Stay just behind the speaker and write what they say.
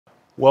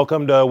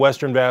Welcome to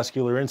Western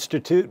Vascular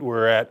Institute.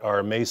 We're at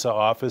our Mesa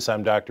office.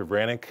 I'm Dr.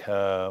 Vranic.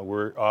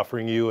 We're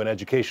offering you an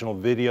educational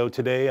video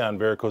today on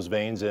varicose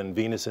veins and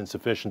venous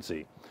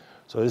insufficiency.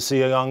 So this is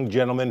a young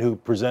gentleman who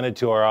presented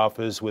to our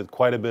office with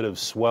quite a bit of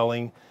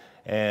swelling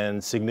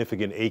and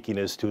significant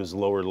achiness to his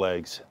lower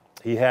legs.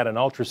 He had an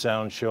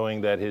ultrasound showing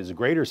that his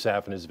greater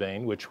saphenous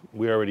vein, which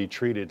we already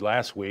treated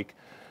last week,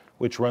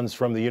 which runs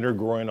from the inner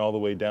groin all the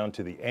way down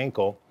to the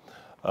ankle,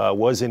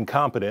 was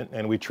incompetent,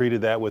 and we treated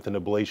that with an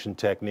ablation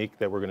technique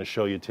that we're going to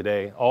show you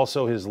today.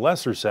 Also, his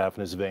lesser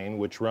saphenous vein,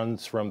 which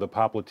runs from the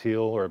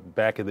popliteal or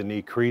back of the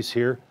knee crease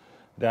here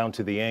down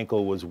to the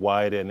ankle, was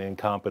wide and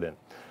incompetent.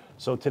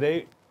 So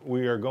today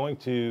we are going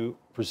to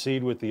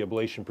proceed with the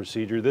ablation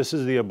procedure. This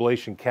is the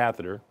ablation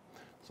catheter.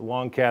 It's a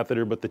long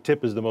catheter, but the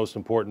tip is the most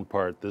important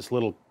part. This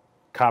little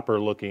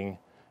copper-looking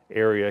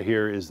area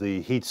here is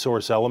the heat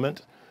source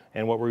element,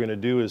 and what we're going to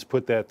do is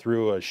put that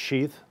through a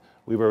sheath.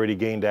 We've already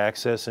gained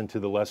access into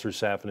the lesser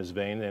saphenous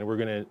vein, and we're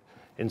going to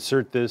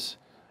insert this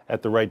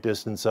at the right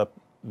distance up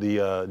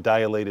the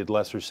dilated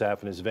lesser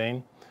saphenous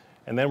vein.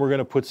 And then we're going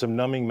to put some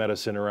numbing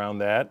medicine around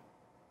that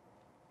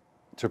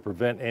to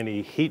prevent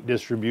any heat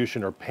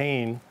distribution or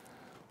pain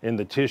in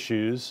the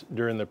tissues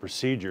during the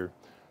procedure.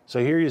 So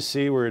here you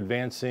see we're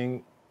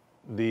advancing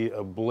the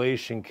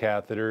ablation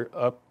catheter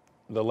up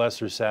the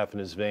lesser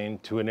saphenous vein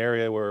to an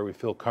area where we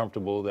feel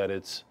comfortable that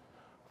it's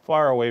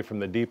far away from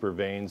the deeper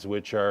veins,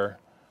 which are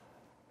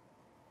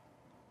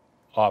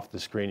off the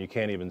screen. You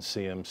can't even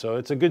see them. So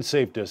it's a good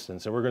safe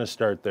distance, and we're going to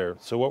start there.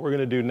 So what we're going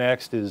to do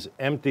next is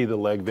empty the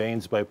leg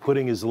veins by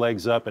putting his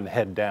legs up and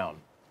head down.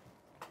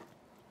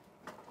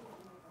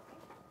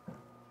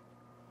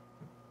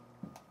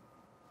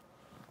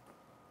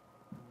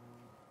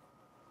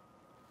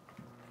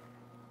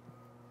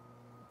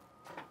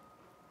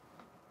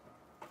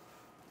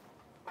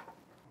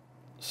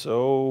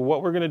 So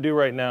what we're going to do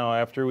right now,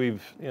 after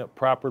we've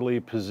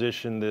properly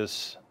positioned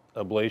this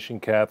ablation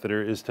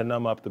catheter, is to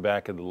numb up the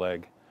back of the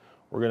leg.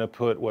 We're going to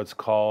put what's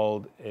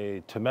called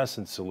a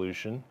tumescent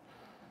solution,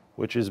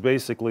 which is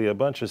basically a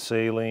bunch of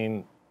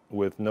saline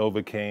with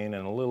Novocaine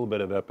and a little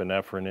bit of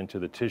epinephrine into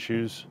the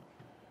tissues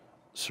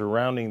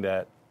surrounding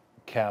that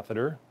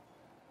catheter,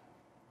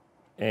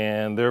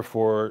 and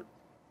therefore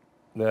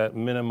that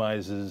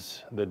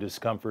minimizes the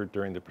discomfort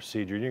during the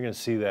procedure. You're going to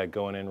see that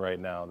going in right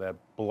now, that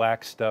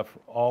black stuff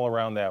all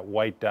around that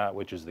white dot,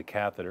 which is the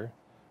catheter.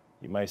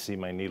 You might see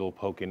my needle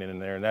poking in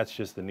there, and that's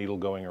just the needle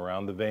going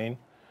around the vein.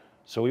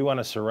 So we want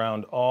to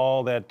surround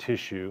all that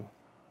tissue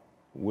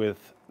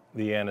with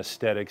the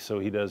anesthetic so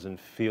he doesn't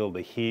feel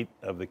the heat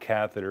of the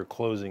catheter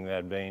closing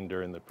that vein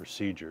during the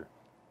procedure.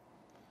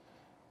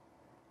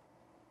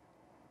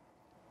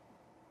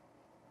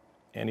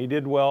 And he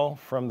did well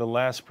from the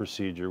last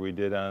procedure we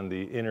did on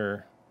the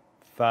inner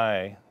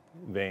thigh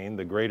vein,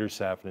 the greater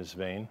saphenous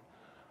vein.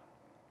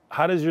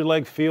 How does your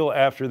leg feel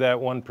after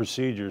that one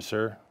procedure,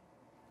 sir?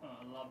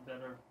 A lot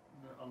better,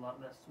 a lot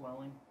less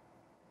swelling.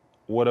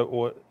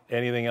 What,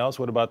 anything else?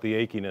 What about the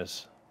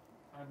achiness?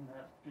 I haven't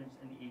experienced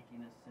any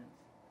achiness since.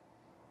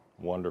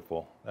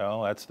 Wonderful.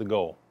 Well, that's the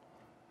goal.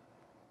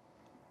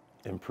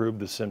 Improve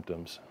the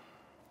symptoms.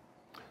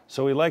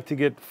 So we like to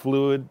get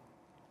fluid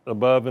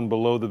above and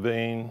below the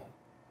vein,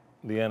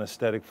 the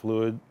anesthetic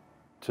fluid,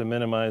 to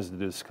minimize the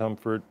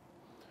discomfort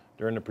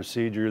during the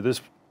procedure.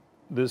 This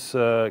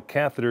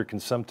catheter can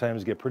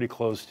sometimes get pretty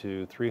close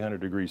to 300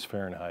 degrees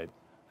Fahrenheit.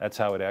 That's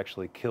how it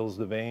actually kills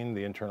the vein,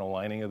 the internal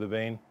lining of the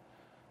vein.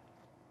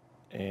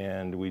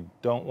 And we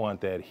don't want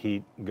that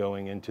heat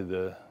going into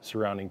the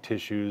surrounding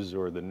tissues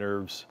or the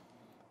nerves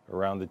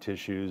around the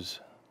tissues.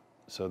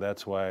 So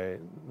that's why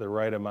the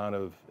right amount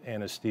of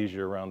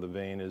anesthesia around the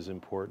vein is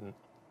important.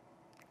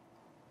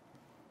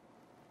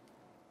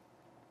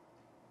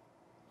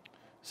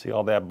 See,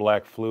 all that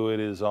black fluid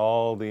is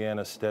all the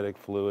anesthetic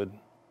fluid.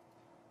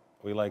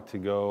 We like to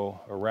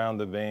go around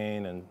the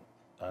vein and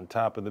on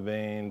top of the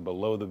vein,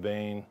 below the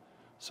vein,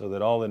 so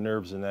that all the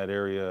nerves in that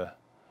area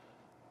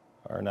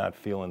are not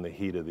feeling the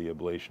heat of the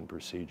ablation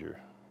procedure.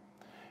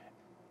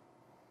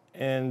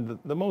 And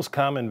the most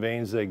common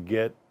veins that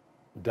get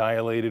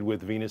dilated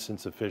with venous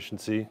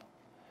insufficiency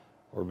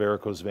or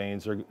varicose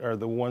veins are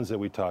the ones that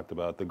we talked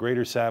about. The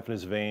greater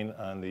saphenous vein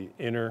on the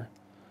inner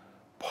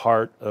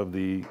part of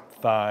the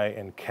thigh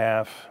and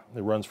calf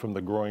that runs from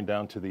the groin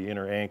down to the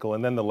inner ankle,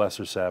 and then the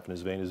lesser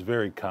saphenous vein is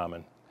very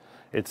common.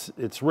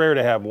 It's rare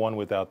to have one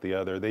without the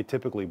other. They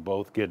typically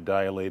both get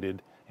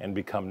dilated and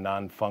become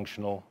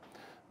non-functional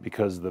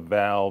because the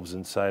valves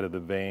inside of the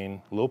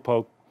vein, little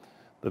poke,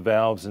 the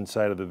valves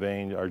inside of the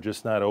vein are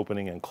just not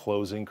opening and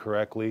closing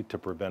correctly to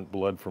prevent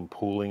blood from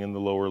pooling in the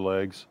lower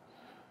legs.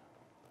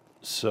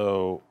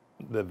 So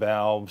the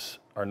valves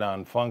are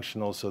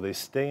non-functional, so they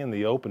stay in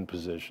the open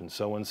position.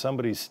 So when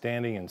somebody's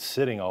standing and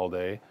sitting all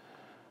day,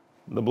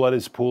 the blood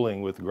is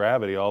pooling with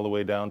gravity all the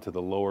way down to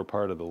the lower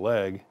part of the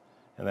leg,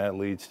 and that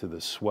leads to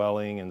the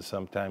swelling and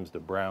sometimes the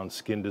brown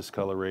skin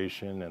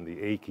discoloration and the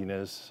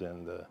achiness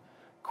and the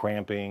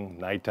cramping,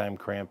 nighttime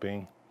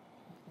cramping.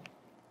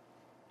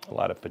 A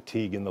lot of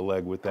fatigue in the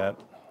leg with that.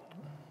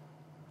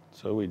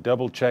 So we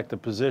double check the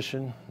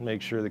position,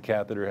 make sure the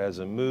catheter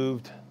hasn't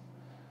moved.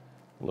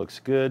 Looks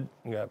good.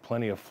 We got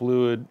plenty of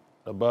fluid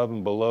above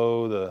and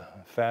below the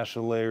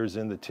fascial layers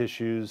in the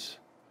tissues.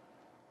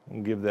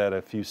 And give that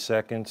a few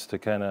seconds to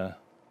kind of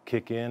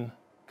kick in,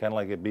 kind of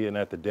like it being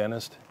at the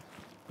dentist.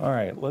 All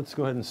right, let's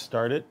go ahead and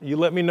start it. You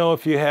let me know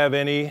if you have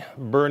any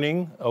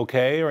burning,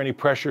 okay, or any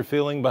pressure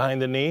feeling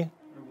behind the knee.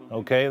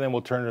 Okay, then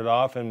we'll turn it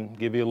off and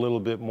give you a little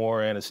bit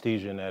more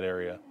anesthesia in that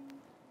area.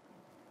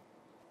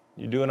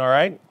 You doing all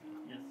right?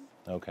 Yes.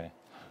 Okay.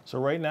 So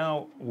right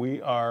now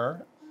we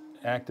are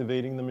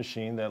activating the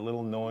machine. That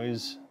little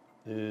noise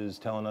is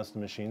telling us the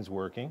machine's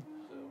working.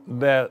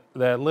 That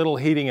little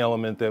heating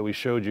element that we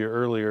showed you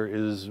earlier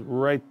is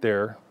right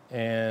there,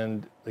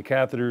 and the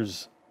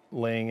catheter's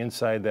laying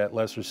inside that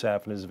lesser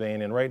saphenous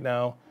vein, and right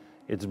now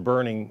it's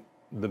burning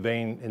the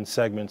vein in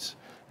segments,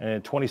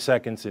 and 20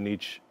 seconds in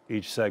each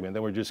segment.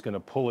 Then we're just going to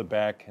pull it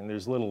back, and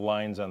there's little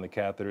lines on the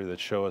catheter that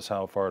show us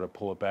how far to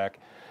pull it back.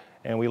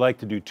 And we like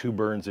to do 2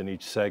 burns in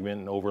each segment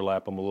and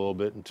overlap them a little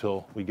bit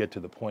until we get to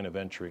the point of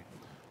entry.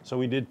 So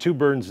we did 2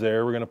 burns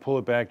there. We're going to pull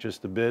it back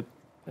just a bit,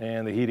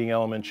 and the heating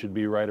element should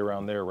be right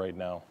around there right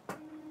now.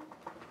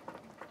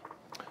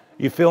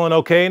 You feeling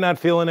okay? Not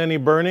feeling any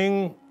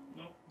burning?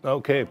 Nope.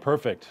 Okay,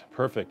 perfect,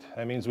 perfect.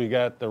 That means we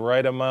got the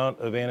right amount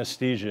of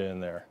anesthesia in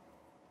there.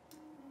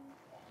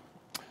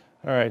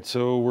 All right,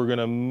 so we're going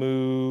to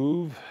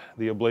move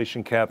the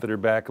ablation catheter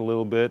back a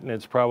little bit, and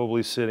it's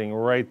probably sitting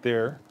right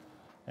there.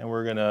 And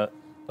we're going to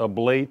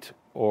ablate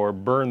or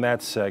burn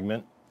that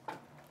segment.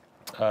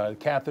 The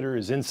catheter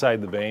is inside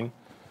the vein,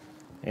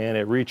 and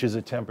it reaches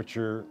a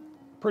temperature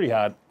pretty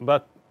hot,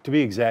 about, to be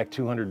exact,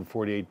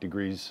 248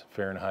 degrees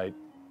Fahrenheit.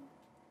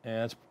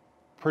 And that's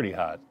pretty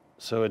hot.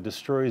 So it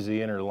destroys the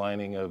inner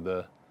lining of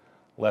the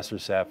lesser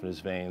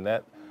saphenous vein.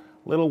 That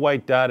little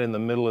white dot in the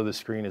middle of the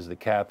screen is the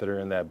catheter,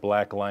 and that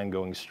black line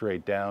going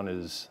straight down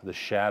is the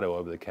shadow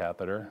of the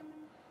catheter.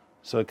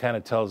 So it kind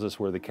of tells us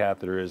where the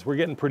catheter is. We're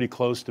getting pretty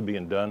close to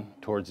being done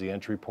towards the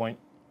entry point.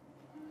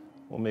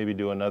 We'll maybe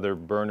do another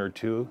burn or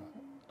 2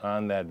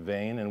 on that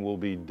vein and we'll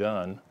be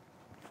done.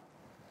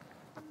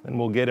 Then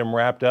we'll get him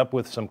wrapped up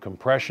with some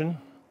compression,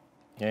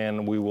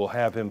 and we will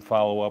have him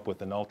follow up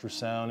with an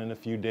ultrasound in a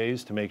few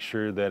days to make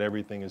sure that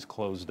everything is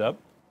closed up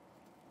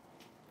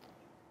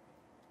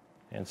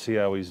and see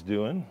how he's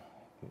doing.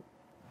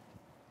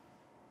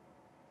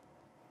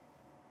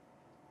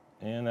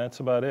 And that's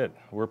about it.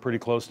 We're pretty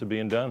close to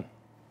being done.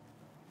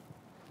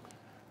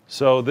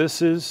 So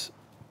this is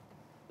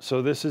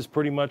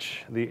pretty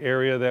much the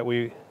area that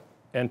we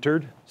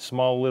entered.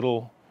 Small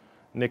little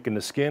nick in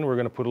the skin. We're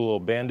going to put a little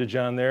bandage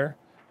on there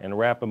and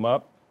wrap him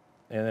up.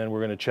 And then we're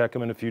going to check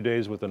him in a few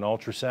days with an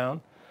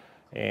ultrasound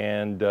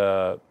and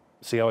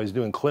see how he's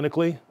doing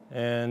clinically.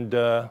 And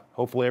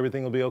hopefully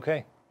everything will be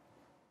okay.